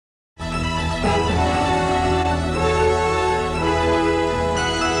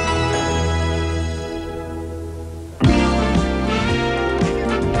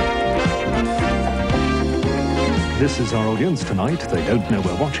This is our audience tonight. They don't know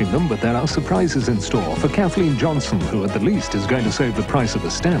we're watching them, but there are surprises in store for Kathleen Johnson, who at the least is going to save the price of a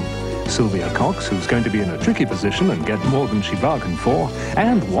stamp, Sylvia Cox, who's going to be in a tricky position and get more than she bargained for,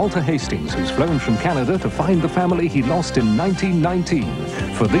 and Walter Hastings, who's flown from Canada to find the family he lost in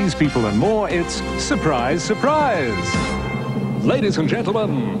 1919. For these people and more, it's Surprise, Surprise! Ladies and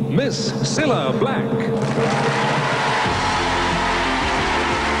gentlemen, Miss Cilla Black.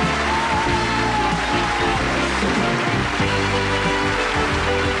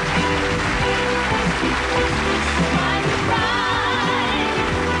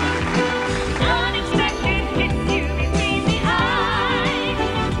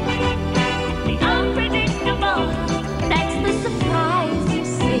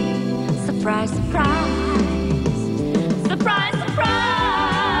 Surprise, surprise, surprise, surprise.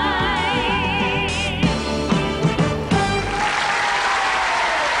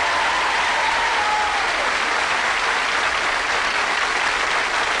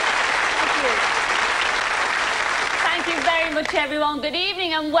 Thank you very much, everyone. Good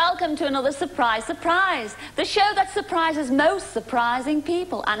evening and welcome to another Surprise, Surprise, the show that surprises most surprising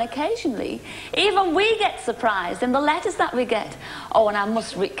people, and occasionally even we get surprised in the letters that we get. Oh, and I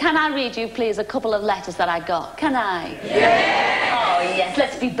must read. Can I read you, please, a couple of letters that I got? Can I? Yeah! Oh, yes,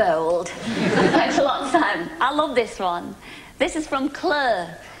 let's be bold. Thanks a lot, Sam. I love this one. This is from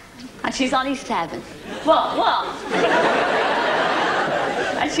Claire, and she's on East Heaven. What?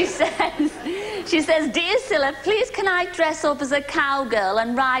 And she says, Dear Cilla, please can I dress up as a cowgirl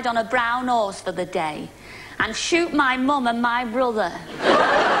and ride on a brown horse for the day and shoot my mum and my brother?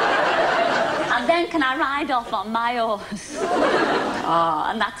 And then can I ride off on my horse? Oh,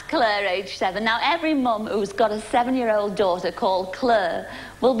 and that's Claire, age 7. Now, every mum who's got a 7-year-old daughter called Claire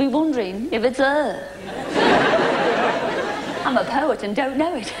will be wondering if it's her. I'm a poet and don't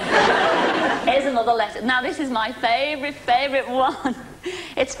know it. Here's another letter. Now, this is my favourite one.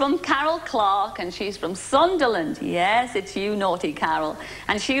 It's from Carol Clark, and she's from Sunderland. Yes, it's you, naughty Carol.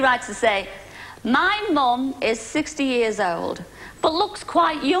 And she writes to say, my mum is 60 years old, but looks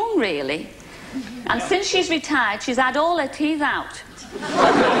quite young, really. And since she's retired, she's had all her teeth out.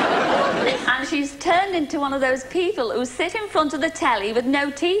 And she's turned into one of those people who sit in front of the telly with no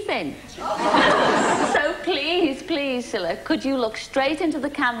teeth in. So please, Cilla, could you look straight into the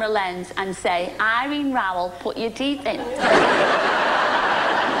camera lens and say, Irene Rowell, put your teeth in.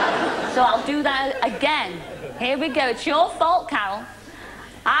 So I'll do that again. Here we go. It's your fault, Carol.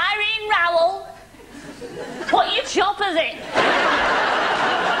 Irene Rowell, put your choppers in.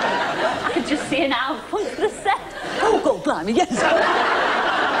 I could just see her now in front of the set. Oh, God, blimey, yes.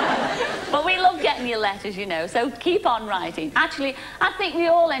 But we love getting your letters, you know, so keep on writing. Actually, I think we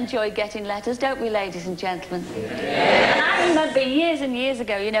all enjoy getting letters, don't we, ladies and gentlemen? Yeah. And I remember years and years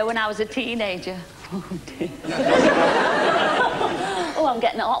ago, you know, when I was a teenager. Oh, dear. Oh, I'm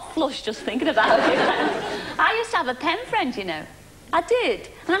getting a hot flush just thinking about it. I used to have a pen friend, you know. I did.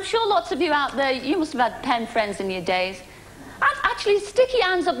 And I'm sure lots of you out there, you must have had pen friends in your days. Actually, stick your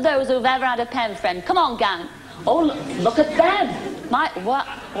hands up those who've ever had a pen friend. Come on, gang. Oh, look at them. What?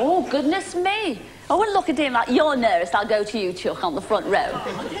 Oh, goodness me. Oh, and look at him. You're nearest. I'll go to you, Chuck, on the front row.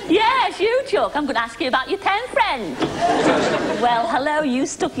 Yes, you, Chuck. I'm going to ask you about your pen friend. Well, hello. You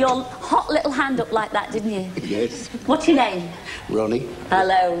stuck your hot little hand up like that, didn't you? Yes. What's your name? Ronnie.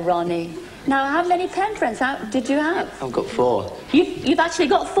 Hello, Ronnie. Now, how many pen friends did you have? I've got 4. You've actually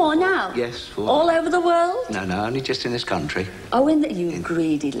got 4 now? Yes, 4. All over the world? No, only just in this country. Oh, you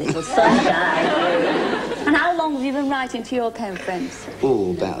greedy little sunshine. And how long have you been writing to your pen friends?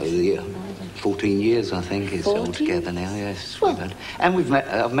 Oh, about 14 years, I think, it's all together now, yes. Well, and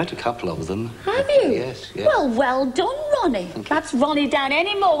I've met a couple of them. Have you? Yes. Well done, Ronnie. Perhaps Ronnie down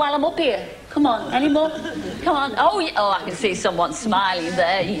any more while I'm up here. Come on, any more? Come on. Oh, I can see someone smiling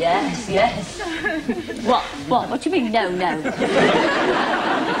there. Yes. What do you mean, no? You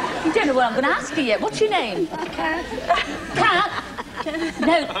don't know what I'm going to ask you yet. What's your name? Cat. Cat?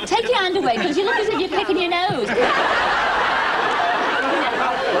 No, take your hand away, because you look as if you're picking your nose.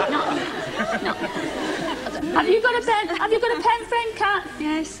 No. Have you got a pen friend, Cat?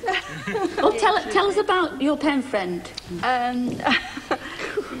 Yes. Well, tell us about your pen friend.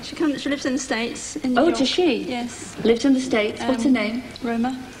 She lives in the States. In New York. Does she? Yes. Lives in the States. What's her name?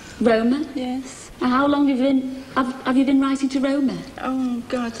 Roma. Roma? Yes. And how long have you been writing to Roma? Oh,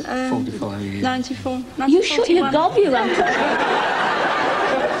 God. 45 years. 94. You shut your gob, you haven't.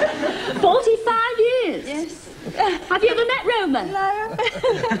 45 years? Yes. Have you ever met Roma? No.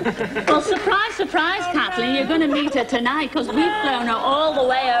 Well, surprise, Kathleen, you're going to meet her tonight, because we've flown her all the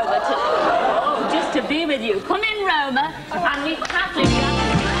way over just to be with you. Come in, Roma, and meet Kathleen.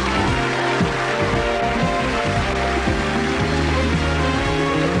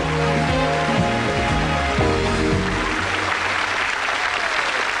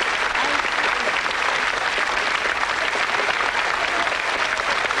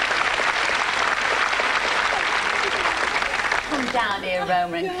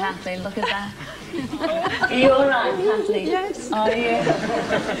 Roma and Kathleen. Look at that. Are you all right, Kathleen? Yes. Are you?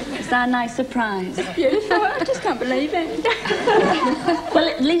 Is that a nice surprise? Beautiful. I just can't believe it. Well,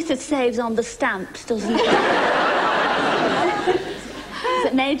 at least it saves on the stamps, doesn't it? Has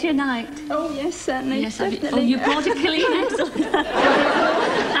it made your night? Oh, yes, certainly. Yes, definitely. you bought a Killing.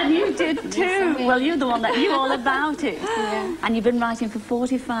 And you did too. Well, you're the one that knew all about it. Yeah. And you've been writing for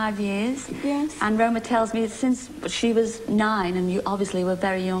 45 years. Yes. And Roma tells me since she was 9, and you obviously were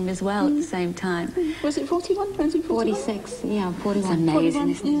very young as well at the same time. Was it 41? Was it 41? 46, yeah, 41. It's amazing,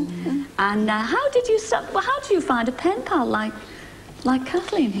 isn't it? Yeah. And how did you find a pen pal like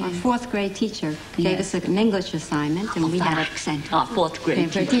Kathleen here? Our 4th grade teacher gave us an English assignment, and we had a accent. Our 4th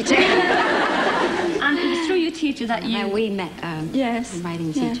grade teacher. And it was through your teacher that you... And we met Yes.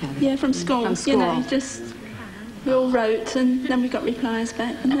 writing to each other. Yeah, from school. From school. You know, just... We all wrote, and then we got replies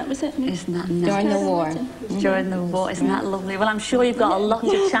back, and that was it. Isn't that nice? During the war. During the war, isn't that lovely? Well, I'm sure you've got a lot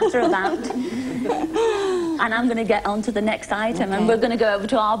to chatter about. And I'm going to get on to the next item, and we're going to go over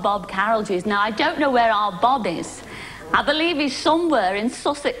to our Bob Carroll's. Now, I don't know where our Bob is. I believe he's somewhere in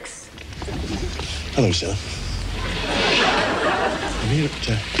Sussex. Hello, Cilla. I'm here at...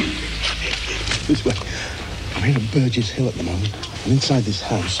 this way. I'm here at Burgess Hill at the moment. And inside this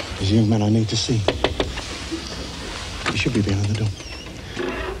house is a young man I need to see. He should be behind the door.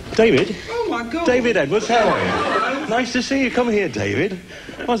 David? Oh, my God. David Edwards, how are you? Nice to see you. Come here, David.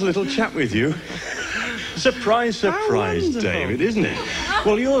 I was a little chat with you. Surprise, surprise, David, isn't it?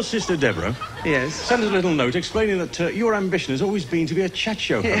 Well, your sister Deborah... Yes? Sent us a little note explaining that your ambition has always been to be a chat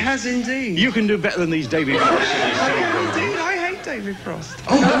show host. It has indeed. You can do better than these David Frosts. Indeed, I hate David Frost.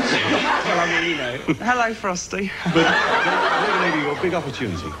 Oh, well, I mean, you know. Hello, Frosty. But we're going to give you a big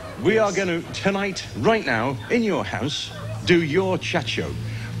opportunity. We are going to, tonight, right now, in your house, do your chat show.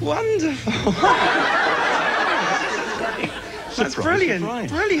 Wonderful. That's brilliant.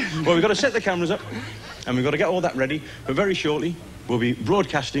 Brilliant. Well, we've got to set the cameras up, and we've got to get all that ready, but very shortly, we'll be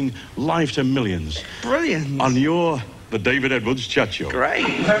broadcasting live to millions. Brilliant. On the David Edwards Chat Show. Great.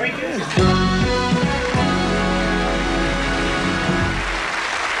 Very good.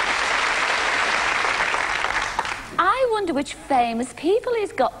 I wonder which famous people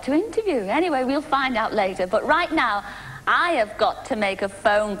he's got to interview. Anyway, we'll find out later. But right now, I have got to make a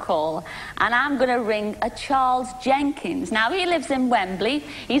phone call, and I'm going to ring a Charles Jenkins. Now, he lives in Wembley.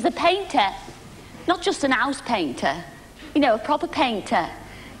 He's a painter, not just an house painter. You know, a proper painter.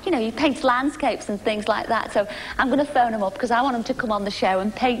 You know, he paints landscapes and things like that. So I'm going to phone him up because I want him to come on the show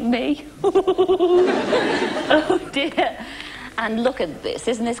and paint me. Oh, dear. And look at this.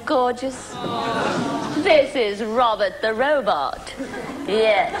 Isn't this gorgeous? Oh. This is Robert the Robot.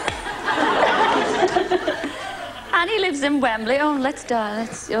 Yes. And he lives in Wembley. Oh, let's dial.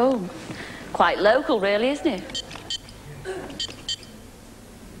 Oh, quite local, really, isn't it?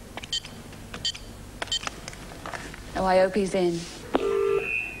 Oh, I hope he's in.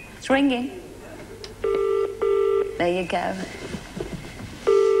 It's ringing. There you go.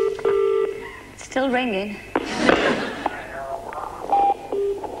 It's still ringing.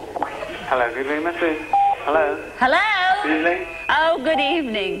 Hello, good evening, Mrs. Hello. Hello? Good evening. Oh, good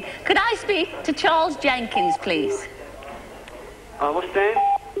evening. Could I speak to Charles Jenkins, please? What's the name?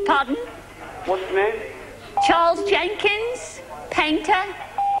 Pardon? What's the name? Charles Jenkins, painter.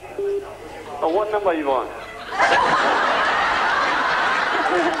 Oh, what number you want?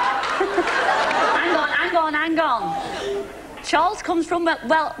 Hang on. Charles comes from,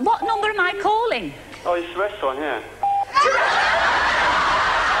 well, what number am I calling? Oh, it's a restaurant here.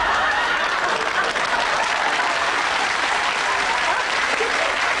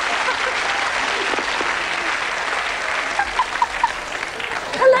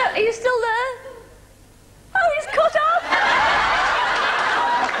 Hello, are you still there? Oh, he's cut off.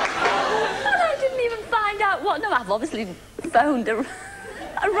 And I didn't even find out what. No, I've obviously phoned a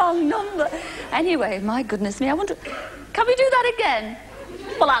wrong number. Anyway, my goodness me, I wonder... Can we do that again?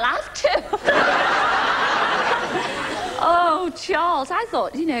 Well, I'll have to. Oh, Charles, I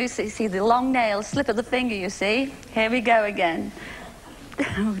thought, you know, see the long nail, slip of the finger, you see? Here we go again.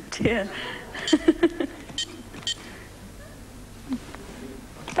 Oh, dear.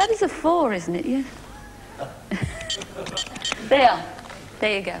 That is a 4, isn't it? Yeah.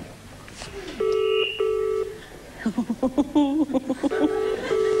 There you go.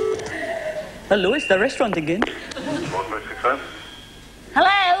 Hello, it's the restaurant again. 136.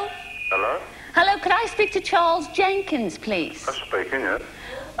 Hello? Hello? Hello, could I speak to Charles Jenkins, please? I'm speaking, yes.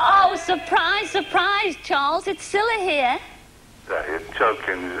 Oh, surprise, surprise, Charles. It's Cilla here. Yeah, you're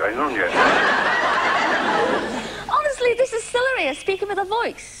joking. Ain't on yet. Honestly, this is Cilla here, speaking with a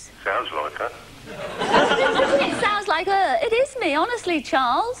voice. Sounds like her. Doesn't it sound like her? It it is me, honestly,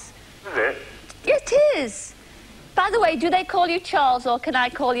 Charles. Is it? It is. By the way, do they call you Charles or can I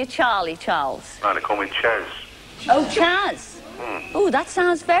call you Charlie, Charles? No, they call me Chaz. Oh, Chaz. Oh, that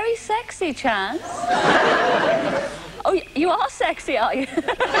sounds very sexy, Chaz. Oh, you are sexy, are you?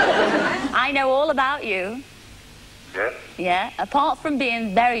 I know all about you. Yeah? Yeah, apart from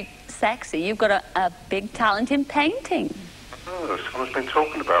being very sexy, you've got a big talent in painting. Oh, someone's been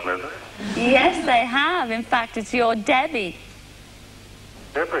talking about me, haven't they? Yes, they have. In fact, it's your Debbie.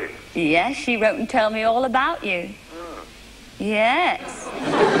 Debbie? Yes, she wrote and told me all about you. Oh. Yes.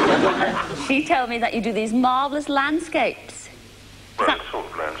 She told me that you do these marvellous landscapes. Well, sort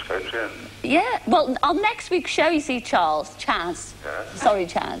of landscapes, yeah. Yeah, well, on next week's show, you see, Chaz. Yeah? Sorry,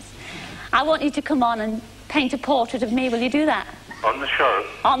 Chaz. I want you to come on and paint a portrait of me. Will you do that? On the show?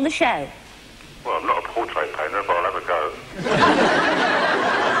 On the show. Well, I'm not a portrait painter, but I'll have a go.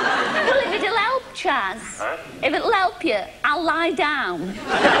 Well, if it'll help, Chaz. Huh? If it'll help you, I'll lie down.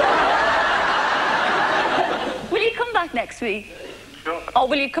 Will you come back next week? Sure. Or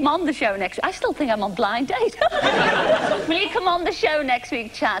will you come on the show next week? I still think I'm on blind date. Will you come on the show next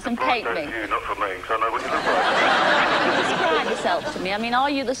week, Chaz, and paint me? You, not for me, because I know what you look like. Describe yourself to me. I mean, are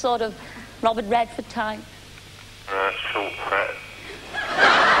you the sort of Robert Redford type? Short, fat.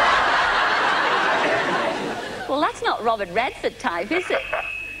 Well, that's not Robert Redford type, is it?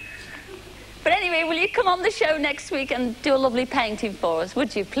 But anyway, will you come on the show next week and do a lovely painting for us,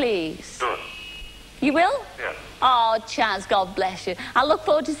 would you, please? Sure. You will? Yeah. Oh, Chaz, God bless you. I'll look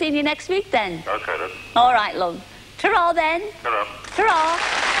forward to seeing you next week, then. Okay, then. All right, love. Ta-ra, then. Ta-ra. Ta-ra.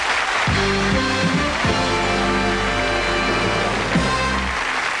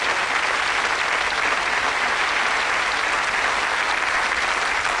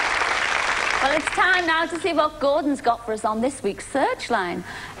 Well, it's time now to see what Gordon's got for us on this week's Searchline.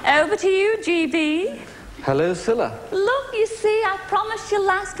 Over to you, GB. Hello, Cilla. Look, you see, I promised you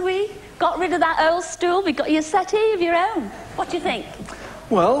last week. Got rid of that old stool. We got you a settee of your own. What do you think?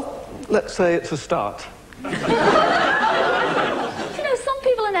 Well, let's say it's a start. You know, some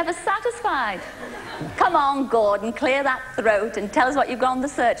people are never satisfied. Come on, Gordon, clear that throat and tell us what you've got on the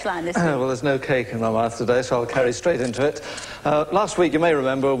Searchline this week. Well, there's no cake in my mouth today, so I'll carry straight into it. Last week, you may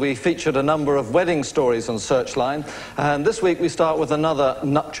remember, we featured a number of wedding stories on Searchline, and this week we start with another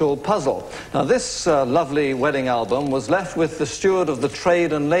nuptial puzzle. Now, this lovely wedding album was left with the steward of the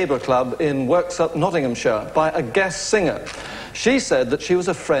Trade and Labour Club in Worksop, Nottinghamshire, by a guest singer. She said that she was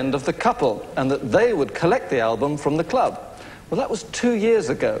a friend of the couple and that they would collect the album from the club. Well, that was 2 years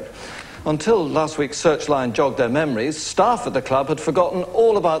ago. Until last week's Searchline jogged their memories, staff at the club had forgotten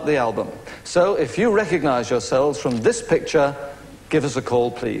all about the album. So if you recognise yourselves from this picture, give us a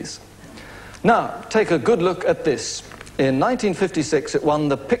call, please. Now, take a good look at this. In 1956, it won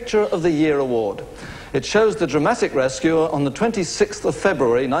the Picture of the Year award. It shows the dramatic rescue on the 26th of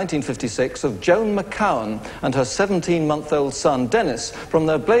February 1956 of Joan McCowan and her 17-month-old son Dennis from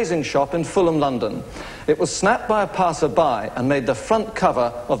their blazing shop in Fulham, London. It was snapped by a passer-by and made the front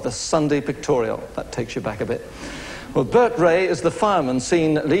cover of the Sunday Pictorial. That takes you back a bit. Well, Bert Ray is the fireman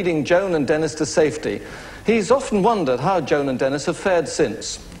seen leading Joan and Dennis to safety. He's often wondered how Joan and Dennis have fared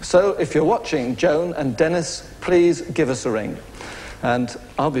since. So if you're watching, Joan and Dennis, please give us a ring. And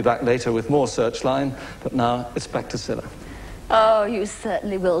I'll be back later with more Searchline, but now it's back to Cilla. Oh, you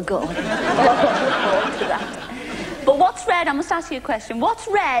certainly will, Gordon. Oh, I look forward to that. But what's red? I must ask you a question. What's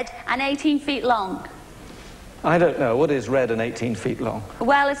red and 18 feet long? I don't know. What is red and 18 feet long?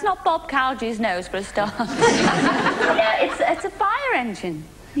 Well, it's not Bob Cowdery's nose, for a start. Yeah, it's a fire engine.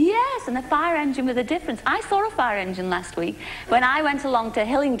 Yes, and a fire engine with a difference. I saw a fire engine last week when I went along to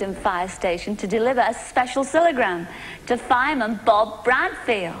Hillingdon Fire Station to deliver a special Cillagram to fireman Bob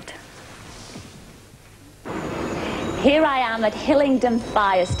Bradfield. Here I am at Hillingdon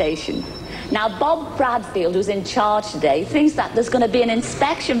Fire Station. Now, Bob Bradfield, who's in charge today, thinks that there's going to be an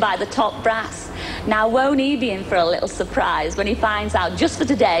inspection by the top brass. Now, won't he be in for a little surprise when he finds out, just for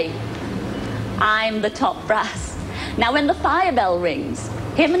today, I'm the top brass. Now, when the fire bell rings,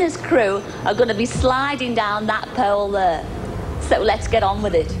 him and his crew are going to be sliding down that pole there. So let's get on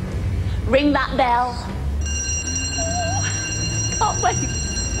with it. Ring that bell. Can't wait.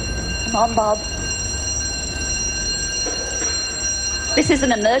 Come on, Bob. This is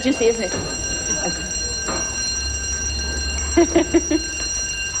an emergency, isn't it?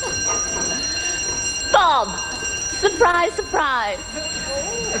 Bob! Surprise, surprise.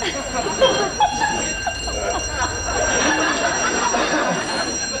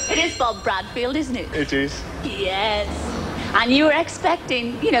 It is Bob Bradfield, isn't it? It is. Yes. And you were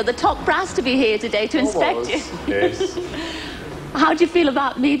expecting, you know, the top brass to be here today to inspect you. Yes. How do you feel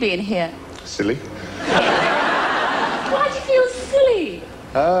about me being here? Silly. Why do you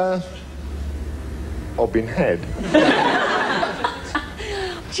I've been had.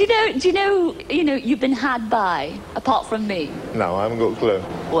 Do you know, you've been had by, apart from me? No, I haven't got a clue.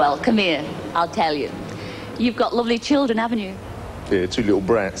 Well, come here, I'll tell you. You've got lovely children, haven't you? Yeah, 2 little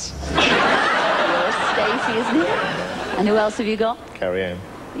brats. You're Stacey, isn't it? And who else have you got? Carrie Ann.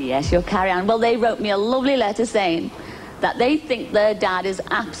 Yes, you're Carrie Ann. Well, they wrote me a lovely letter saying that they think their dad is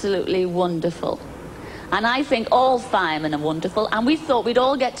absolutely wonderful. And I think all firemen are wonderful, and we thought we'd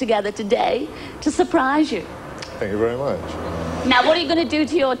all get together today to surprise you. Thank you very much. Now, what are you going to do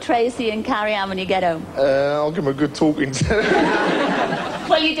to your Tracy and Carrie Ann when you get home? I'll give them a good talking to.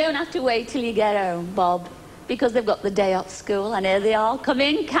 Well, you don't have to wait till you get home, Bob, because they've got the day off school, and here they are. Come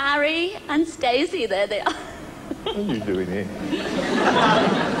in, Carrie and Stacey. There they are. What are you doing here?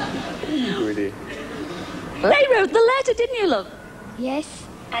 What are you doing here? They wrote the letter, didn't you, love? Yes.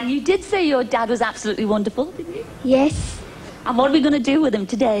 And you did say your dad was absolutely wonderful, didn't you? Yes. And what are we going to do with him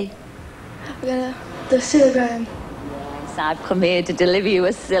today? We're going to the Cillagram. Yes, I've come here to deliver you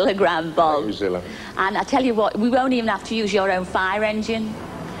a Cillagram, Bob. Thank you, Cilla. And I tell you what, we won't even have to use your own fire engine.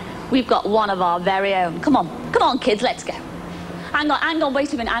 We've got one of our very own. Come on, kids, let's go. Hang on,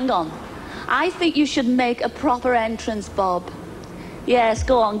 wait a minute, hang on. I think you should make a proper entrance, Bob. Yes,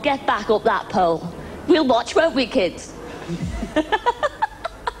 go on, get back up that pole. We'll watch, won't we, kids?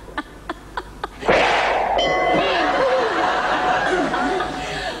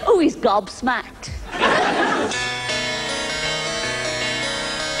 Oh, he's gobsmacked.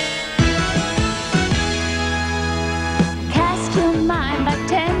 Cast your mind back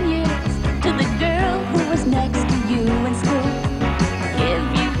 10 years to the girl who was next to you in school. If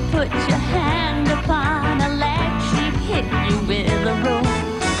you put your hand upon her leg, she'd hit you with a rule.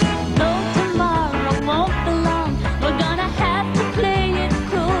 Though tomorrow won't be long, we're gonna have to play it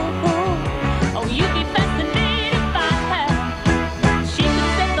cool. Oh, you'd be fascinated by her. She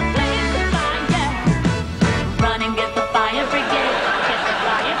could set the place afire. Run and get the fire brigade. Get the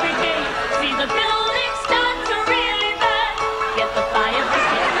fire brigade. See the building start to really burn. Get the fire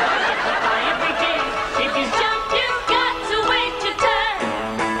brigade. Get the fire brigade. If you jump, you've got to wait your turn.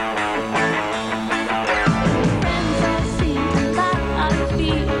 Friends all seem to laugh at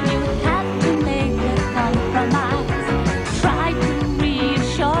you. You have to make a compromise. Try to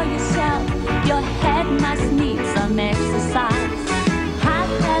reassure yourself. Your head must need some exercise.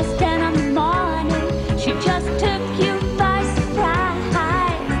 10:30 in the morning, she just took you by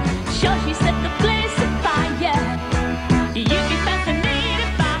surprise. Sure, she set the place afire. You'd be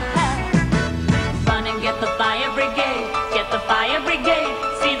fascinated by her. Run and get the fire brigade. Get the fire brigade.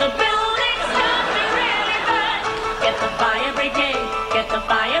 See the building start to really burn. Get the fire brigade. Get the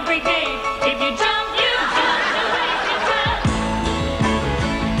fire brigade. If you jump, you've got to wait your turn.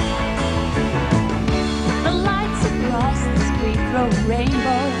 The lights across the street throw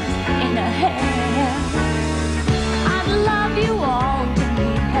rainbows in her hair. I'd love you all to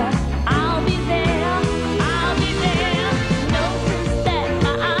meet her. I'll be there. I'll be there. Notice that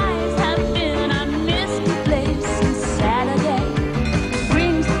my eyes have been a misty place since Saturday.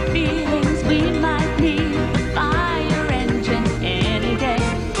 Brings the feelings we might need. The fire engine any day.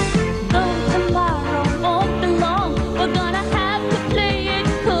 Though tomorrow won't be long, we're gonna have to play it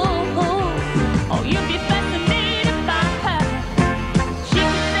cool. Oh, you'll be fascinated by her. She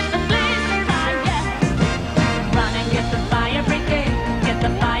can set the place afire. Run and get the fire brigade. Get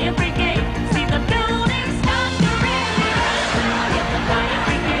the fire brigade. See the building start to really burn. Get the fire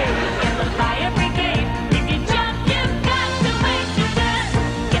brigade. Get the fire brigade. If you jump, you've got to wait your turn.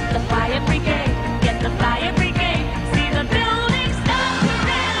 Get the fire brigade. Get the fire brigade. See the building start to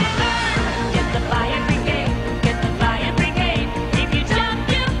really burn. Get the fire brigade. Get the fire brigade. If you jump,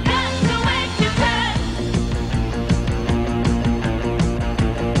 you've got to wait your turn.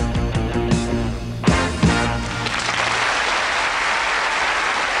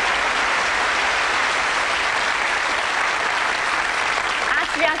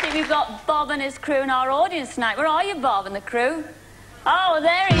 Actually, I think we've got Bob and his crew in our audience tonight. Where are you, Bob and the crew? Oh,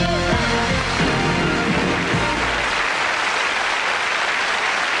 there he is.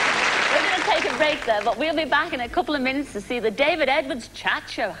 We're going to take a break there, but we'll be back in a couple of minutes to see the David Edwards Chat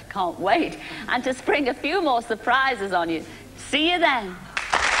Show. I can't wait. And to spring a few more surprises on you. See you then.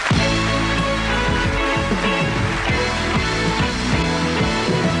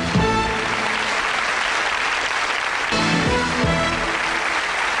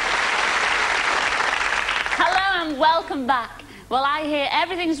 Hello and welcome back. Well, I hear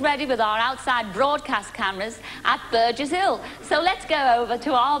everything's ready with our outside broadcast cameras at Burgess Hill. So let's go over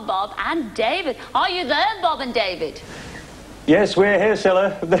to our Bob and David. Are you there, Bob and David? Yes, we're here,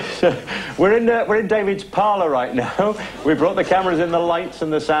 Cilla. We're in David's parlour right now. We brought the cameras in, the lights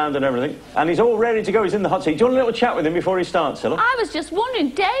and the sound and everything. And he's all ready to go. He's in the hot seat. Do you want a little chat with him before he starts, Cilla? I was just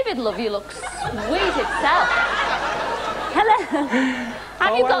wondering, David, love, you look sweet itself. Hello.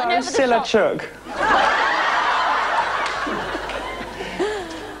 Have you gotten over the Cilla shock? Chuck.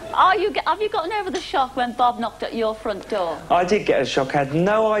 Have you gotten over the shock when Bob knocked at your front door? I did get a shock. I had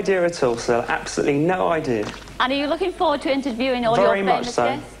no idea at all, Cilla. Absolutely no idea. And are you looking forward to interviewing all Very your much famous so.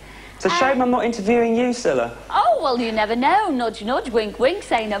 guests? It's a shame I'm not interviewing you, Cilla. Oh, well, you never know. Nudge, nudge, wink, wink,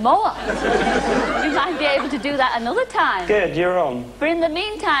 say no more. You might be able to do that another time. Good, you're on. But in the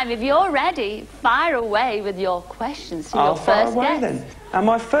meantime, if you're ready, fire away with your questions to I'll your fire first away guest. then. And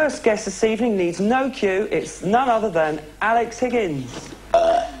my first guest this evening needs no cue. It's none other than Alex Higgins.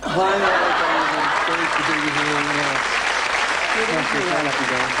 Hi,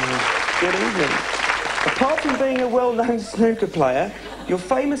 Good evening. Apart from being a well-known snooker player, you're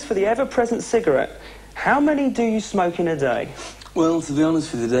famous for the ever-present cigarette. How many do you smoke in a day? Well, to be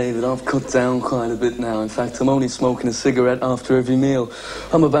honest with you, David, I've cut down quite a bit now. In fact, I'm only smoking a cigarette after every meal.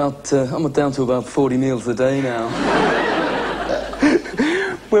 I'm down to about 40 meals a day now.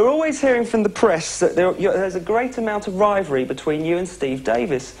 We're always hearing from the press that there's a great amount of rivalry between you and Steve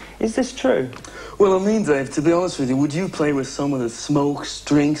Davis. Is this true? Well, I mean, Dave, to be honest with you, would you play with someone that smokes,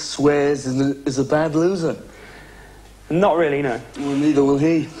 drinks, swears, and is a bad loser? Not really, no. Well, neither will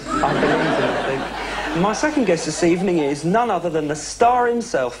he. I believe it, I think. My second guest this evening is none other than the star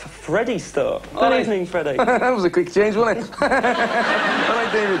himself, Freddie Starr. Good evening, Freddie. That was a quick change, wasn't it?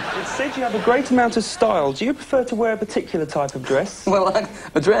 Hello, David. It said you have a great amount of style. Do you prefer to wear a particular type of dress? Well,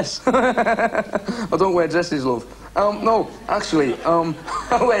 a dress. I don't wear dresses, love. No, actually, I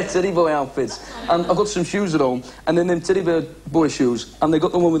wear teddy boy outfits. And I've got some shoes at home, and then them teddy bear boy shoes, and they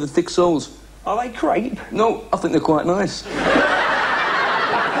got the one with the thick soles. Are they crepe? No, I think they're quite nice.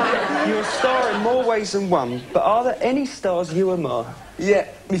 You're a star in more ways than one, but are there any stars you admire? Yeah,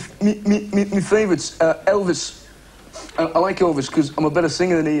 me favourite's Elvis. I like Elvis because I'm a better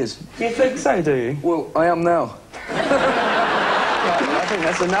singer than he is. You think so, do you? Well, I am now. I think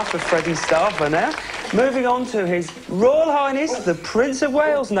that's enough of Freddie Starr for now. Moving on to His Royal Highness, the Prince of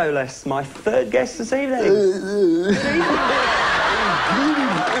Wales, no less. My third guest this evening. Good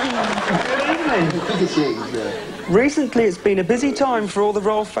evening. Recently, it's been a busy time for all the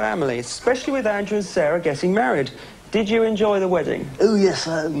royal family, especially with Andrew and Sarah getting married. Did you enjoy the wedding? Oh, yes,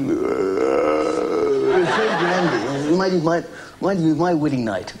 it was so grand. It reminded me of my wedding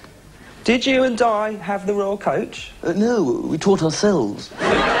night. Did you and Di have the royal coach? No, we taught ourselves.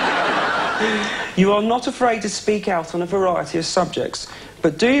 You are not afraid to speak out on a variety of subjects,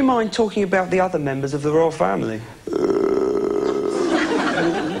 but do you mind talking about the other members of the royal family?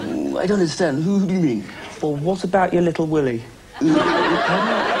 I don't understand. Who do you mean? Well, what about your little Willie?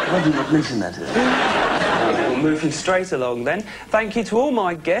 Why do you not mention that? Well, moving straight along then. Thank you to all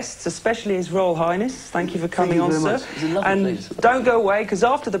my guests, especially His Royal Highness. Thank you for coming on, sir. It's a lovely place. Don't go away, because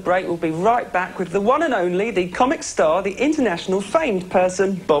after the break we'll be right back with the one and only, the comic star, the international famed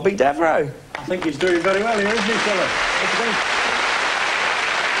person, Bobby Devereaux. I think he's doing very well here, isn't he, Cilla?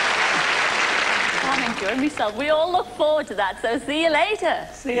 I'm enjoying myself. We all look forward to that, so see you later.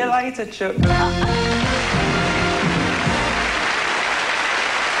 See you later, Chuck.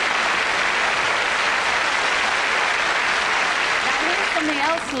 Something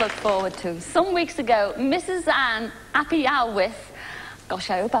else to look forward to. Some weeks ago, Mrs. Anne Appyowith, gosh,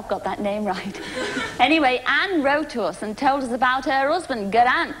 I hope I've got that name right. Anyway, Anne wrote to us and told us about her husband,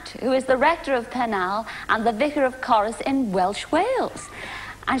 Geraint, who is the rector of Pennal and the vicar of Corris in Welsh Wales.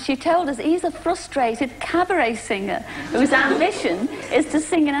 And she told us he's a frustrated cabaret singer whose ambition is to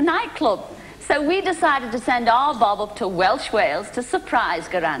sing in a nightclub. So we decided to send our Bob up to Welsh Wales to surprise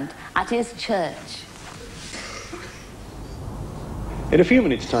Geraint at his church. In a few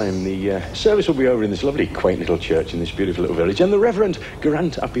minutes' time, the service will be over in this lovely, quaint little church in this beautiful little village, and the Reverend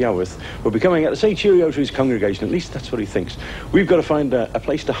Geraint Appyowith will be coming out to say cheerio to his congregation. At least that's what he thinks. We've got to find a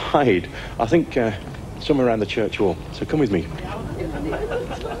place to hide. I think somewhere around the church wall. So come with me.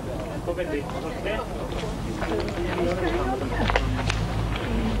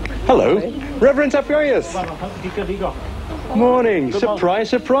 Hello, Reverend Appyowith. Morning. Surprise,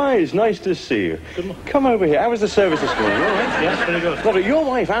 surprise. Nice to see you. Come over here. How was the service this morning? All right? Yes, very good. Lovely. Your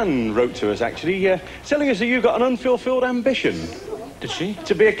wife, Anne, wrote to us, actually, telling us that you've got an unfulfilled ambition. Did she?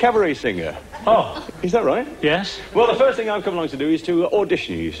 To be a cabaret singer. Oh. Is that right? Yes. Well, the first thing I've come along to do is to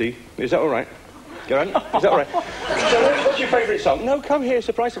audition you, see. Is that all right? Geraint, is that all right? So what's your favourite song? No, come here.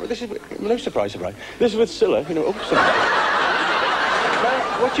 Surprise, surprise. This is... No, surprise, surprise. This is with Cilla, you know. Oh, surprise.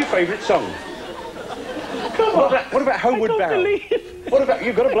 Now, what's your favourite song? What about Homeward Bound? What about...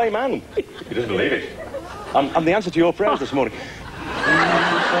 You've got to blame Anne. He doesn't believe it. I'm the answer to your prayers this morning.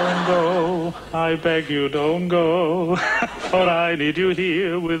 Don't go, I beg you don't go, for I need you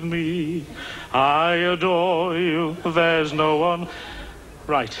here with me. I adore you, there's no one...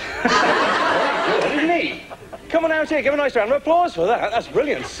 Right. Good, isn't he? Come on out here, give a nice round of applause for that. That's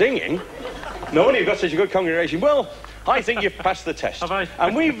brilliant singing. No wonder you've got such a good congregation. Well, I think you've passed the test. Have I?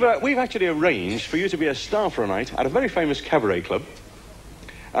 And we've actually arranged for you to be a star for a night at a very famous cabaret club.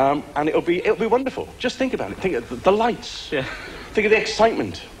 And it'll be wonderful. Just think about it. Think of the lights. Yeah. Think of the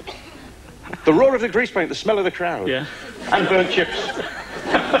excitement. The roar of the grease paint, the smell of the crowd. Yeah. And burnt chips.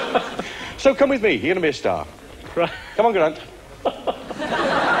 So come with me. You're going to be a star. Right. Come on, Grant.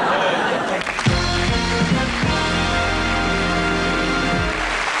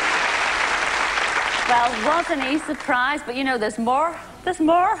 Well, wasn't he surprised? But you know, there's more. There's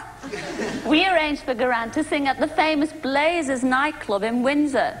more. We arranged for Garant to sing at the famous Blazers nightclub in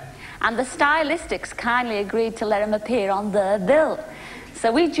Windsor. And the Stylistics kindly agreed to let him appear on their bill.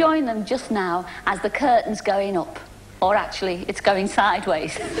 So we joined them just now as the curtain's going up. Or actually, it's going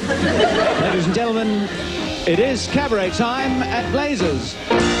sideways. Ladies and gentlemen, it is cabaret time at Blazers.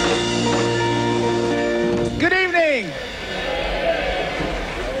 Good evening!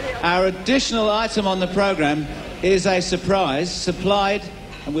 Our additional item on the programme is a surprise supplied,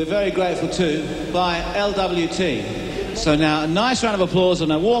 and we're very grateful too, by LWT. So now a nice round of applause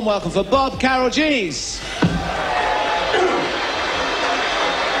and a warm welcome for Bob Carroll G's.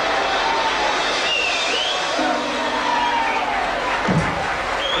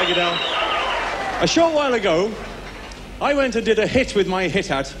 Thank you, Dal. A short while ago, I went and did a hit with my hit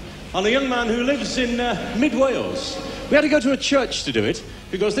hat on a young man who lives in mid-Wales. We had to go to a church to do it,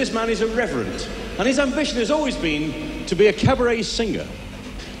 because this man is a reverend, and his ambition has always been to be a cabaret singer.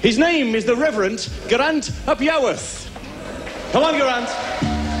 His name is the Reverend Garant ap Iorwerth. Come on, Garant.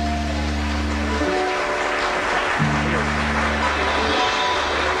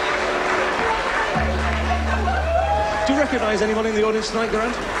 Do you recognise anyone in the audience tonight,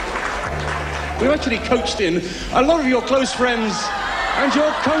 Garant? We've actually coached in a lot of your close friends and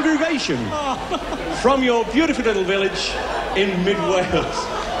your congregation from your beautiful little village in mid-Wales.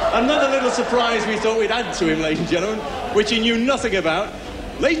 Another little surprise we thought we'd add to him, ladies and gentlemen, which he knew nothing about.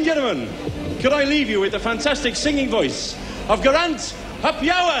 Ladies and gentlemen, could I leave you with the fantastic singing voice of Garant ap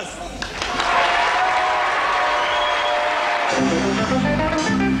Iorwerth?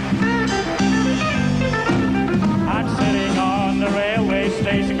 I'm sitting on the railway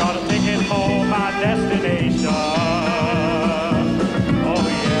station, got a ticket for my destination. Oh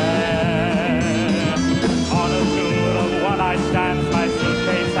yeah. On a tour of one-night stands, my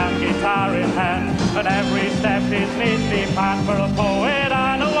suitcase and guitar in hand, and every step is neatly planned for a poet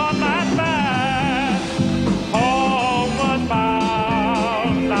and a one-man band. Homeward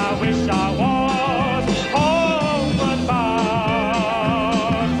bound, I wish I was homeward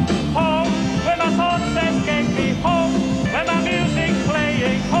bound. Home, where my thoughts escape me. Home, where my music's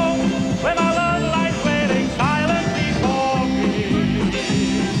playing. Home, where my love lies waiting silently for me.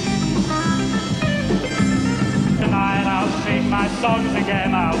 Tonight I'll sing my songs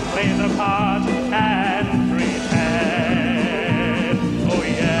again, I'll play the part and pretend. Oh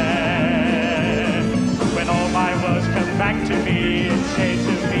yeah. When all my words come back to me in shades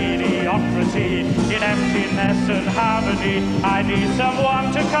of mediocrity, in emptiness and harmony, I need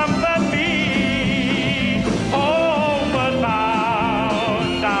someone to comfort me. Homeward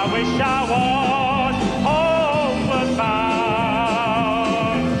bound, I wish I was homeward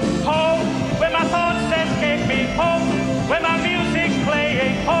bound. Home, where my thoughts escape me. Home, where my music's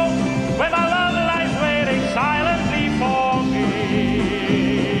playing. Home, where my love lies waiting silently for me.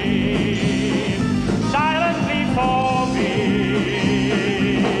 Silently for me.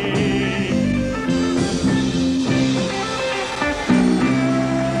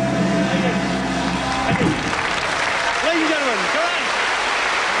 Ladies and gentlemen, Garant.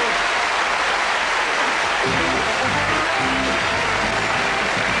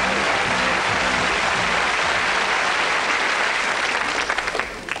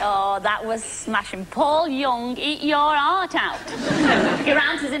 Oh, that was smashing. Paul Young, eat your heart out.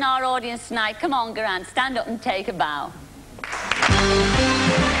 Garant is in our audience tonight. Come on, Garant, stand up and take a bow.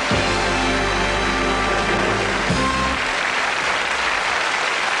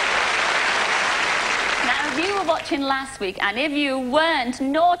 Now, if you were watching last week, and if you weren't,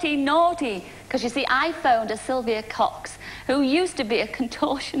 naughty, because you see, I phoned a Sylvia Cox, who used to be a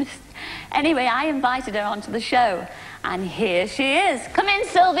contortionist. Anyway, I invited her onto the show, and here she is. Come in,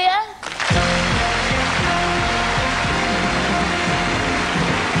 Sylvia.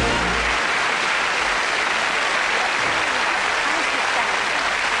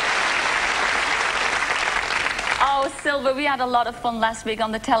 Oh, Silver, we had a lot of fun last week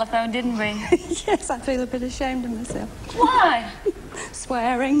on the telephone, didn't we? Yes, I feel a bit ashamed of myself. Why?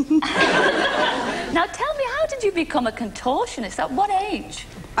 Swearing. Now, tell me, how did you become a contortionist? At what age?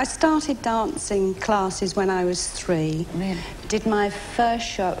 I started dancing classes when I was 3. Really? Did my first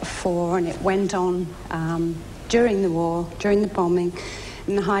show at 4, and it went on during the war, during the bombing,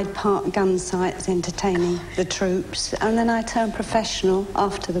 in the Hyde Park gun sites, entertaining the troops. And then I turned professional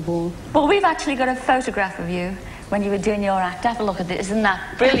after the war. Well, we've actually got a photograph of you when you were doing your act. Have a look at this. Isn't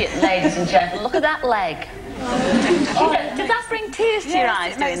that brilliant, ladies and gentlemen? Look at that leg. Did that bring tears to your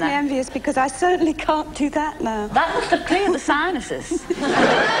eyes it doing makes that? me envious because I certainly can't do that now. That must have cleared the sinuses.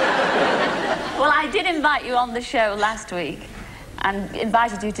 Well, I did invite you on the show last week and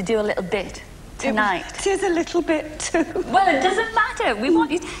invited you to do a little bit tonight. It is a little bit too. Well, it doesn't matter. We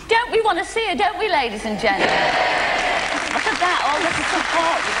want you. Don't we want to see her, don't we, ladies and gentlemen? Look at that, all the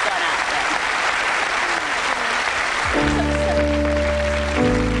support you've got out there.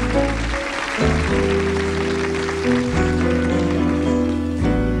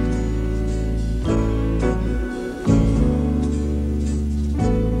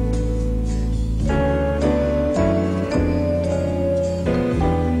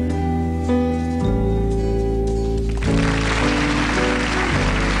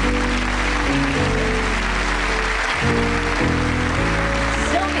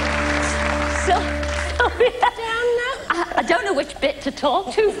 I don't know which bit to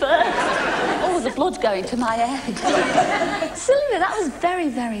talk to first. Oh, the blood's going to my head. Sylvia, that was very,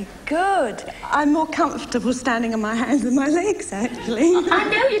 very good. I'm more comfortable standing on my hands than my legs, actually. I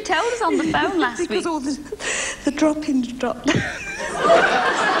know, you told us on the phone last week. Because all the droppings dropped down.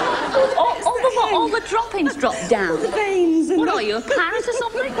 all the droppings dropped down? The veins. And what are you, a parrot or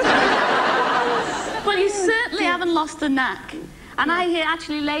something? Well, you certainly haven't lost the knack. And I hear,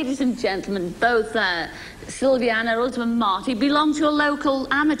 actually, ladies and gentlemen, both Sylvia and her husband Marty belong to a local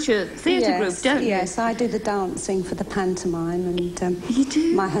amateur theatre group, don't you? Yes, I do the dancing for the pantomime, and you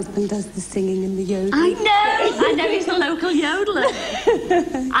do? My husband does the singing and the yodeling. I know, he's a local yodeler.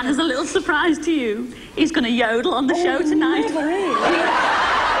 And as a little surprise to you, he's going to yodel on the show tonight. Really?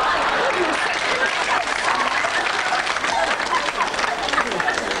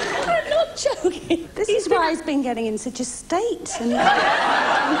 Joking. This is why he's been getting in such a state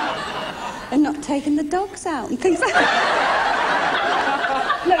and not taking the dogs out and things like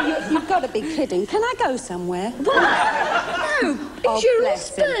that. No, you've got to be kidding. Can I go somewhere? What? No, it's your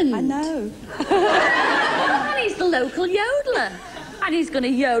husband. I know. And he's the local yodeler. And he's going to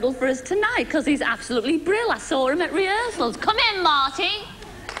yodel for us tonight because he's absolutely brilliant. I saw him at rehearsals. Come in, Marty.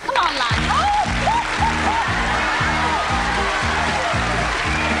 Come on, lad.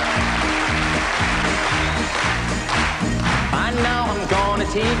 Now I'm gonna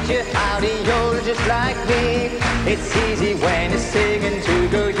teach you how to yodel just like me. It's easy when you're singing to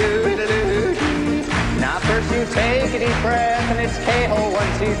go yodeloo. Now first you take a deep breath and it's K-O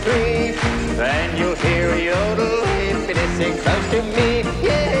 1, 2, 3. Then you'll hear a yodel if you listen close to me.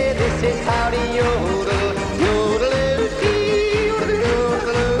 Yeah, this is how to yodel. Yodeloo-dee,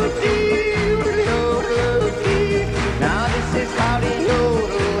 yodeloo-dee, yodeloo-dee. Now this is how to yodel.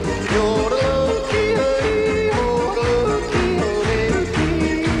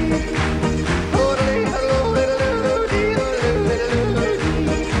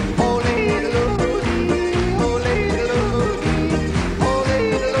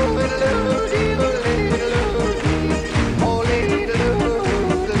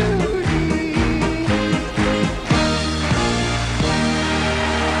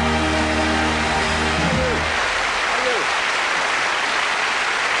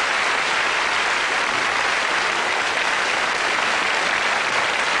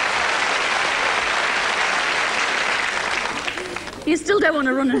 You still don't want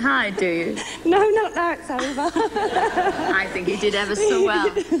to run and hide, do you? No, not now it's over. I think you did ever so well.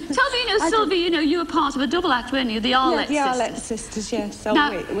 Tell me, Sylvia, you were part of a double act, weren't you? The Arlett Sisters. The Arlett Sisters, yes. Oh,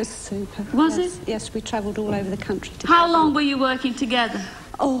 now, it was super. Was it? Yes, we travelled all over the country together. How long were you working together?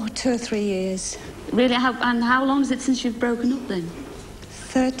 Oh, 2 or 3 years. Really? And how long is it since you've broken up, then?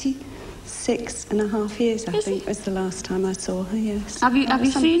 36.5 years, I think, was the last time I saw her, yes. Have you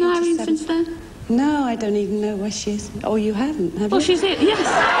seen Irene since then? No, I don't even know where she is. Oh, you haven't, have you? Well, she's here, yes.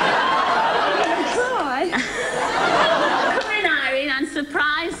 Try. Come in, Irene, and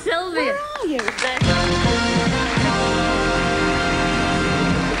surprise Sylvia. Where are you? I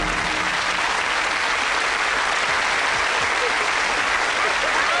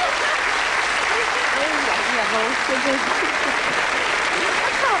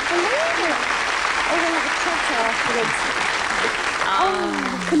can't believe it. Oh, we'll have a chat afterwards.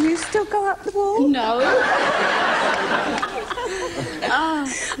 Oh, can you still go up the wall? No. I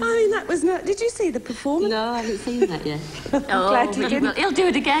mean, that was not... Did you see the performance? No, I haven't seen that yet. Glad you didn't. He'll do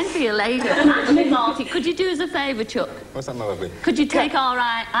it again for you later. Marty, could you do us a favour, Chuck? What's that, my lovely? Could you take our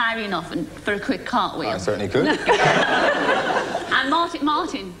iron off and for a quick cartwheel? I certainly could. And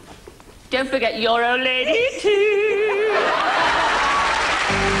Martin, don't forget your old lady too.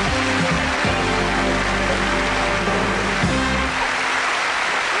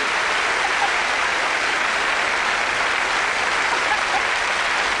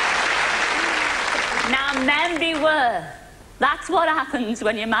 Now, men beware. That's what happens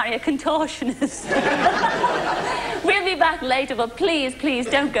when you marry a contortionist. We'll be back later, but please, please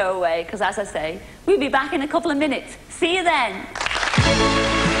don't go away, because as I say, we'll be back in a couple of minutes. See you then.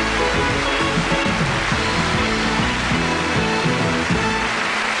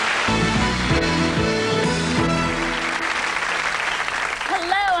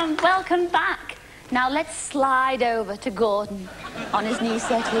 Hello and welcome back. Now let's slide over to Gordon on his new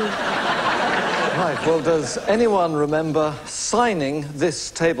settee. Right, well, does anyone remember signing this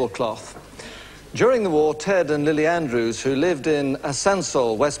tablecloth? During the war, Ted and Lily Andrews, who lived in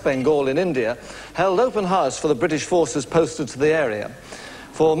Asansol, West Bengal in India, held open house for the British forces posted to the area.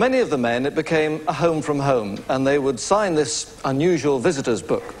 For many of the men, it became a home from home, and they would sign this unusual visitor's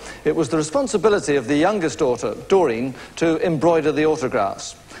book. It was the responsibility of the youngest daughter, Doreen, to embroider the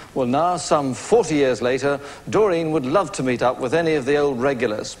autographs. Well, now, some 40 years later, Doreen would love to meet up with any of the old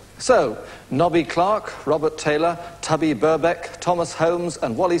regulars. So, Nobby Clark, Robert Taylor, Tubby Burbeck, Thomas Holmes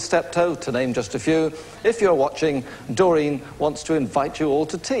and Wally Steptoe, to name just a few, if you're watching, Doreen wants to invite you all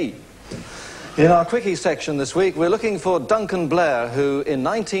to tea. In our Quickie section this week, we're looking for Duncan Blair, who in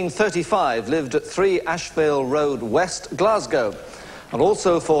 1935 lived at 3 Ashvale Road West, Glasgow. And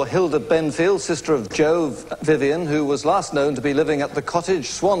also for Hilda Benfield, sister of Joe Vivian, who was last known to be living at the cottage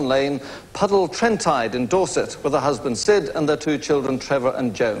Swan Lane, Puddle Trentide in Dorset, with her husband Sid and their 2 children, Trevor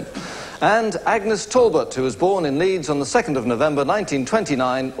and Joan. And Agnes Talbot, who was born in Leeds on the 2nd of November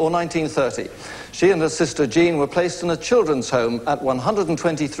 1929 or 1930. She and her sister Jean were placed in a children's home at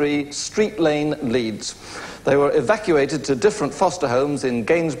 123 Street Lane, Leeds. They were evacuated to different foster homes in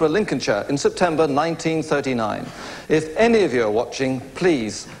Gainsborough, Lincolnshire in September 1939. If any of you are watching,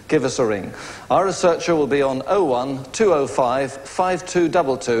 please give us a ring. Our researcher will be on 01 205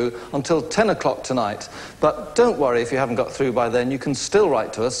 5222 until 10 o'clock tonight. But don't worry if you haven't got through by then. You can still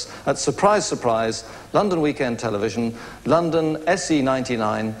write to us at Surprise Surprise, London Weekend Television, London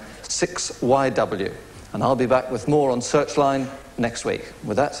SE99 6YW. And I'll be back with more on Searchline next week.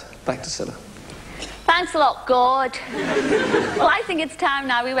 With that, back to Cilla. Thanks a lot, Gord. Well, I think it's time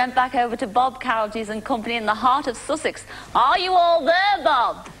now we went back over to Bob Carolgees and Company in the heart of Sussex. Are you all there,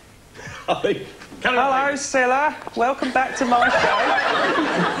 Bob? Hello, Cilla. Welcome back to my show.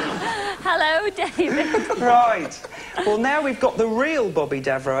 Hello, David. Right. Well, now we've got the real Bobby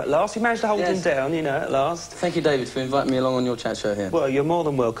Davro at last. We managed to hold him down, you know, at last. Thank you, David, for inviting me along on your chat show here. Well, you're more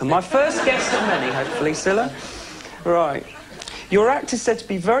than welcome. My first guest of many, hopefully, Cilla. Right. Your act is said to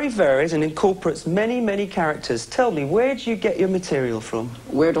be very varied and incorporates many, many characters. Tell me, where do you get your material from?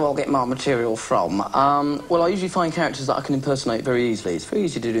 Where do I get my material from? Well, I usually find characters that I can impersonate very easily. It's very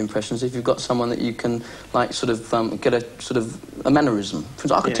easy to do impressions if you've got someone that you can, like, sort of get a sort of a mannerism. For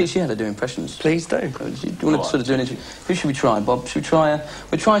example, I could teach you how to do impressions. Please do. Do you want to sort of do an interview? Who should we try, Bob? Should we try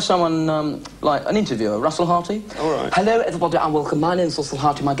we try someone like an interviewer, Russell Harty? All right. Hello, everybody, and welcome. My name's Russell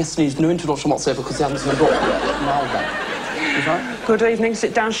Harty. My guest needs no introduction whatsoever because he hasn't been brought yet. Good evening,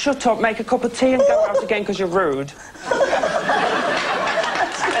 sit down, shut up, make a cup of tea and go out again because you're rude.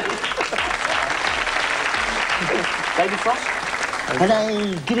 David Frost?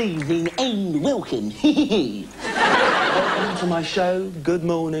 Hello, good evening, and welcome. Welcome to my show, good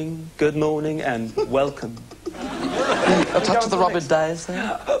morning, and welcome. A touch of the Robert Days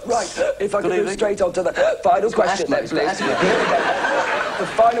there. Right, if I could move straight on to the final question then, please. The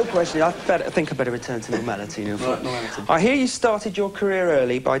final question, I think I better return to normality now. Right, normality. I hear you started your career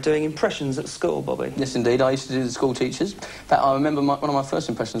early by doing impressions at school, Bobby. Yes, indeed. I used to do the school teachers. In fact, I remember one of my first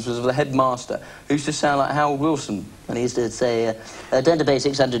impressions was of the headmaster, who used to sound like Howard Wilson. And he used to say, turn to page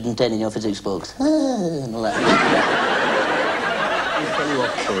 610 in your physics books. And all that.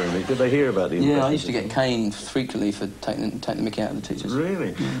 Did they hear about the impressions? Yeah, I used to get caned frequently for taking the mickey out of the teachers.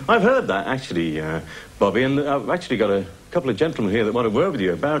 Really? I've heard that, actually, Bobby, and I've actually got a couple of gentlemen here that want to word with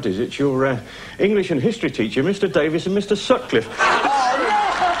you about it. It's your English and history teacher, Mr. Davis and Mr. Sutcliffe. Oh, no!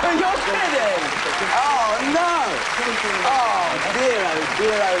 You're kidding! Oh, no! Oh, dear.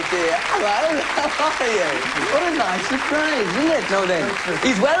 Hello, how are you? What a nice surprise, isn't it? No, then.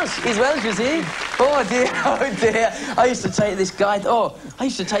 He's Welsh, you see? Oh dear, I used to take this guy... Oh, I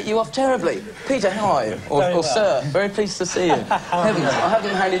used to take you off terribly. Peter, how are you? Or sir, very pleased to see you. Heavens, I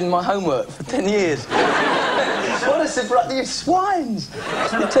haven't handed in my homework for 10 years. What a surprise, you swines!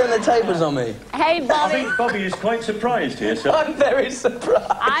 You turn the tables on me. Hey, Bobby. I think Bobby is quite surprised here, sir. I'm very surprised.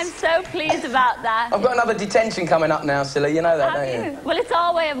 I'm so pleased about that. I've got another detention coming up now, Cilla, you know that, don't you? Well, it's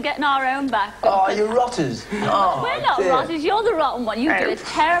our way of getting our own back. Oh, you rotters. Oh, we're not dear. rotters, you're the rotten one. You do a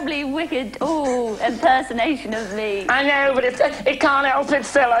terribly wicked, impersonation of me. I know, but it can't help it,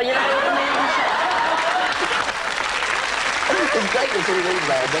 Cilla, you know what I mean? It's great to see these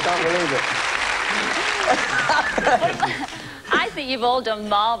lads, I can't believe it. I think you've all done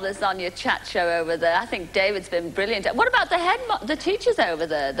marvellous on your chat show over there. I think David's been brilliant. What about the teachers over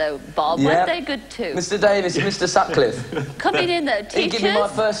there, though, Bob? Yeah. Weren't they good too? Mr Davis, Mr Sutcliffe. Coming in, though, teachers... He gave me my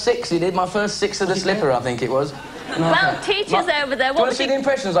first 6, he did. My first 6 of the slipper, I think it was. Well, teachers over there... Do you want to see the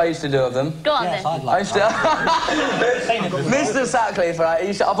impressions I used to do of them? Go on, then. I used to... Mr Sutcliffe,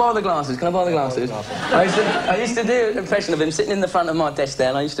 right, I'll borrow the glasses. Can I borrow the glasses? I used to do an impression of him sitting in the front of my desk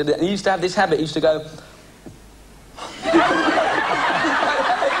there, and he used to have this habit, he used to go...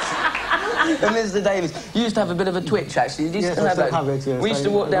 And Mr Davis, you used to have a bit of a twitch, actually. You used to have that. We used to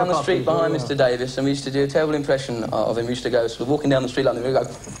walk down the street behind Mr Davis, and we used to do a terrible impression of him. We used to go, so walking down the street like that, we would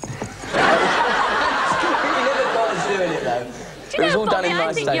go... He never thought us doing it, though. Do you know, Bobby,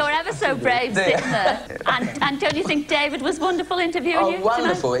 I think you're ever so brave sitting there. And don't you think David was wonderful interviewing you? Oh,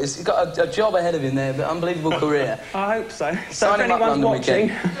 wonderful. He's got a job ahead of him there, but unbelievable career. I hope so. So Sign if him up anyone's London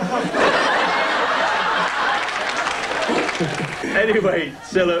watching... Anyway,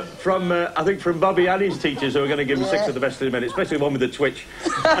 Cilla, I think from Bobby and his teachers, who are going to give him 6 of the best in a minute, especially the one with the twitch.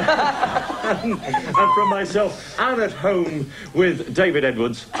 and from myself, and at home with David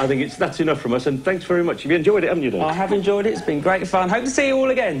Edwards, I think that's enough from us, and thanks very much. You've enjoyed it, haven't you, Dave? I have enjoyed it. It's been great fun. Hope to see you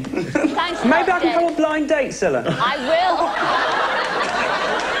all again. Thanks. Maybe I can come on a blind date, Cilla. I will.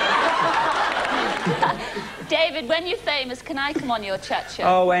 David, when you're famous, can I come on your chat show?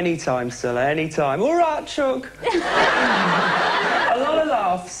 Oh, anytime, Cilla, anytime. All right, Chuck. A lot of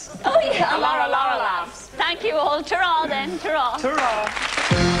laughs. Oh, yeah, a lot of laughs. Thank you all. Ta-ra, then. Ta-ra. Ta-ra.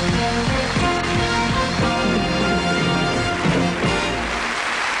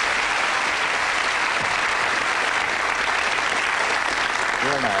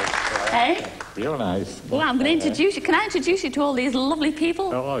 Real nice. Hey? Real nice. Well, I'm going to introduce you. Can I introduce you to all these lovely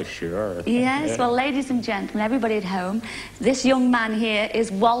people? Oh, sure. Yes, well, ladies and gentlemen, everybody at home, this young man here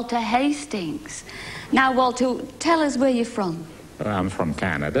is Walter Hastings. Now, Walter, tell us where you're from. Well, I'm from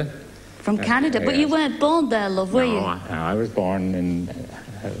Canada. From Canada? But you weren't born there, love, were you? No, I was born in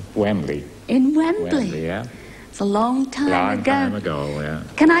Wembley. In Wembley? Wembley, yeah. It's a long time ago. Long time ago, yeah.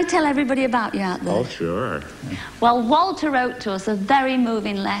 Can I tell everybody about you out there? Oh, sure. Well, Walter wrote to us a very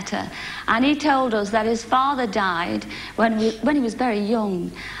moving letter, and he told us that his father died when he was very young,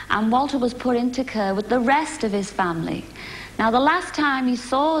 and Walter was put into care with the rest of his family. Now, the last time he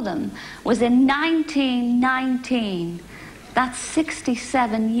saw them was in 1919. That's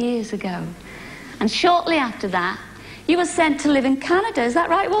 67 years ago. And shortly after that, you were sent to live in Canada. Is that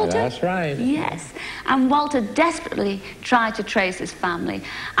right, Walter? That's right. Yes. And Walter desperately tried to trace his family,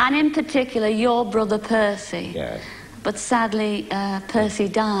 and in particular, your brother Percy. Yes. But sadly, Percy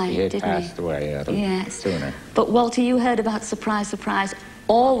died, He didn't passed away sooner. But Walter, you heard about surprise, surprise,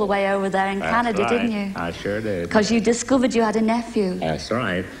 all the way over there in Canada, didn't you? I sure did. Because you discovered you had a nephew. That's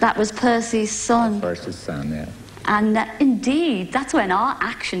right. That was Percy's son. Percy's son, yeah. And indeed, that's when our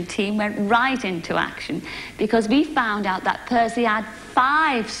action team went right into action, because we found out that Percy had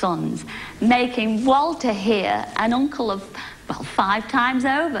 5 sons, making Walter here an uncle of, well, 5 times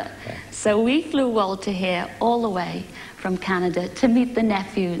over. Yeah. So we flew Walter here all the way from Canada to meet the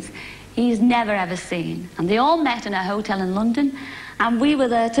nephews he's never ever seen. And they all met in a hotel in London, and we were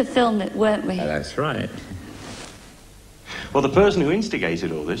there to film it, weren't we? That's right. Well, the person who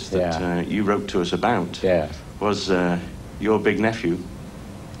instigated all this that you wrote to us about was your big nephew,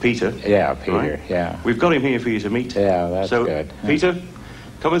 Peter. Yeah, Peter, right? yeah. We've got him here for you to meet. Yeah, that's good. Peter,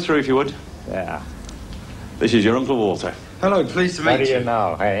 coming through if you would. Yeah. This is your Uncle Walter. Hello, pleased to meet you. What do you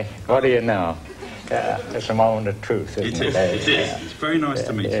know, hey? What do you know? Yeah, it's a moment of truth, isn't it? It is. It's very nice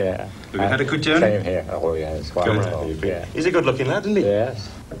to meet you. Yeah. Have you had a good journey? Same here. Oh, yeah, it's wonderful. Yeah. He's a good-looking lad, isn't he? Yes.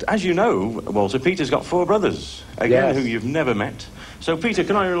 As you know, Walter, Peter's got 4 brothers, again, who you've never met. So, Peter,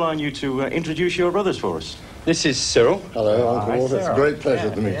 can I rely on you to introduce your brothers for us? This is Cyril. Hello, Uncle Walter. It's a great pleasure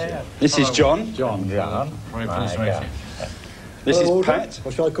to meet you. This is John. John. Very pleased to meet you. This Hello, is Walter. Pat.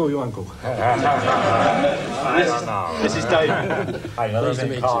 Or shall I call you Uncle? I don't know. This is David. I've never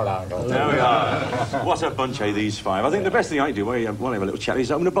been called Uncle. There we are. What a bunch, these five. I think the best thing I can do while I have a little chat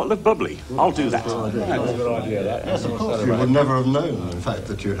is open a bottle of bubbly. I'll do that. That's a good idea, that. Yes, of course. You would never have known, in fact,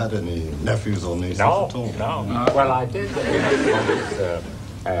 that you had any nephews or nieces at all. No. Well, I did.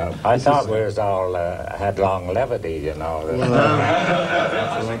 I thought we was all had longevity, you know.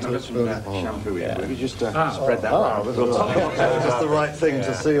 Shampoo here. Maybe just spread that around. That was the right thing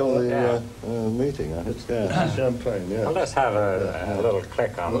to seal the meeting. It's champagne, yeah. Well, let's have a little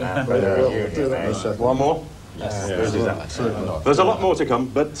click on that. For the union, eh? One more? Yes. There's a lot more to come,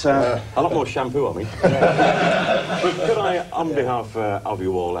 but a lot more shampoo on me. But could I, on behalf of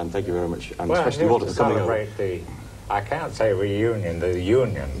you all, and thank you very much, and especially Walter for coming over. I can't say reunion, the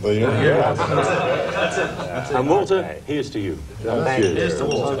union. The union. Yeah. And Walter, here's to you. Thank you. Here's to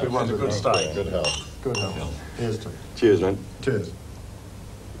Walter. It was a good start. Good health. Good health. Here's to you. Cheers, man. Cheers.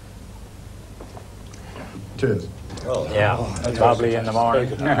 Cheers. Oh, yeah, probably in the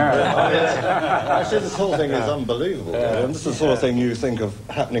morning. Actually, this whole thing is unbelievable. Yeah. This is the sort of thing you think of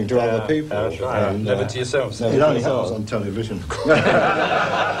happening to other people. That's right. And, Never to yourself. It only happens on television.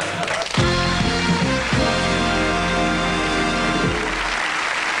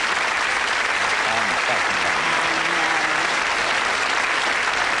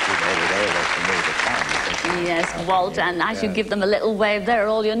 Yes, Walter, and I should give them a little wave. There are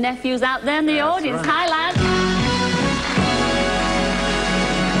all your nephews out there in the audience. Hi, lads.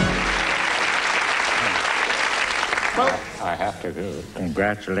 Well, I have to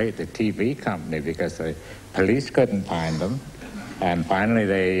congratulate the TV company because the police couldn't find them. And finally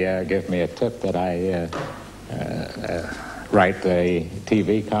they give me a tip that I write the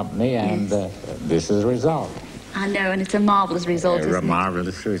TV company, and this is the result. I know, and it's a marvellous result, isn't it? A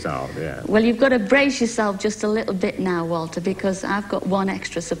marvellous result, yeah. Well, you've got to brace yourself just a little bit now, Walter, because I've got one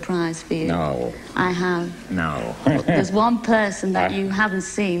extra surprise for you. No. I have. No. There's one person that you haven't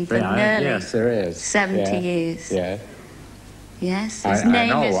seen for nearly 70 years. Yeah. Yes, his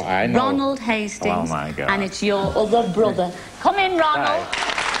name is Ronald Hastings. Oh, my God. And it's your other brother. Come in, Ronald. Hi.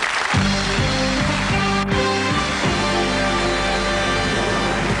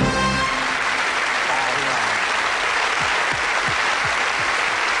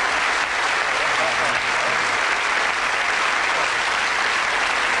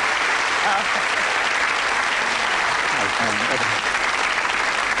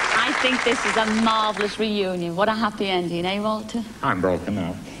 I think this is a marvellous reunion. What a happy ending, eh, Walter? I'm broken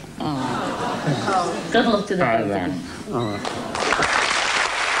up. Oh. Good luck to the both of you.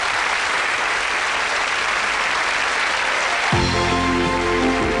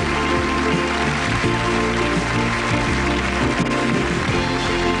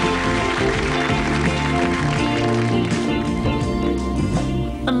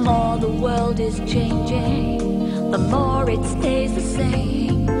 The more the world is changing, the more it stays the same.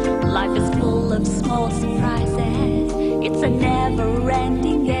 Life is full of small surprises. It's a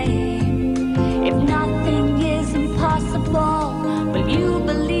never-ending game. If nothing is impossible, will you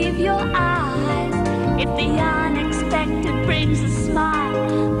believe your eyes? If the unexpected brings a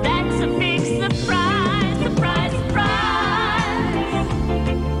smile, that's a big surprise, surprise, surprise.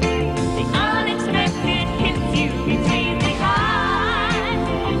 The unexpected hits you between the eyes.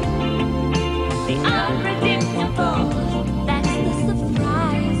 The unpredictable, that's the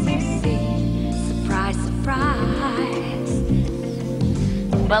surprise, you see. Surprise, surprise.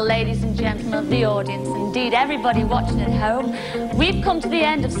 Well, ladies and gentlemen of the audience, indeed everybody watching at home, we've come to the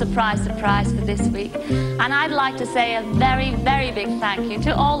end of Surprise, Surprise for this week. And I'd like to say a very, very big thank you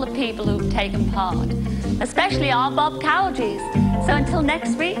to all the people who've taken part, especially our Bob Cowgies. So until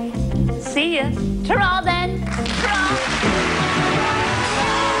next week, see you. Ta-ra then. Ta-ra.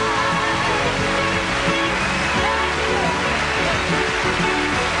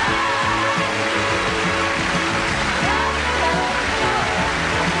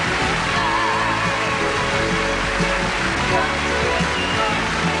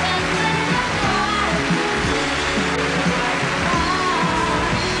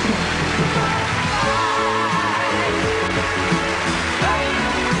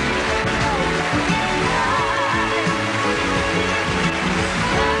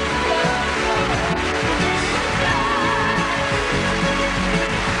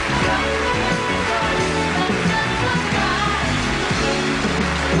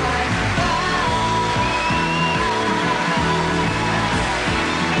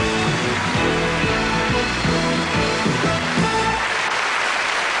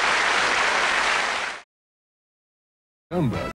 Number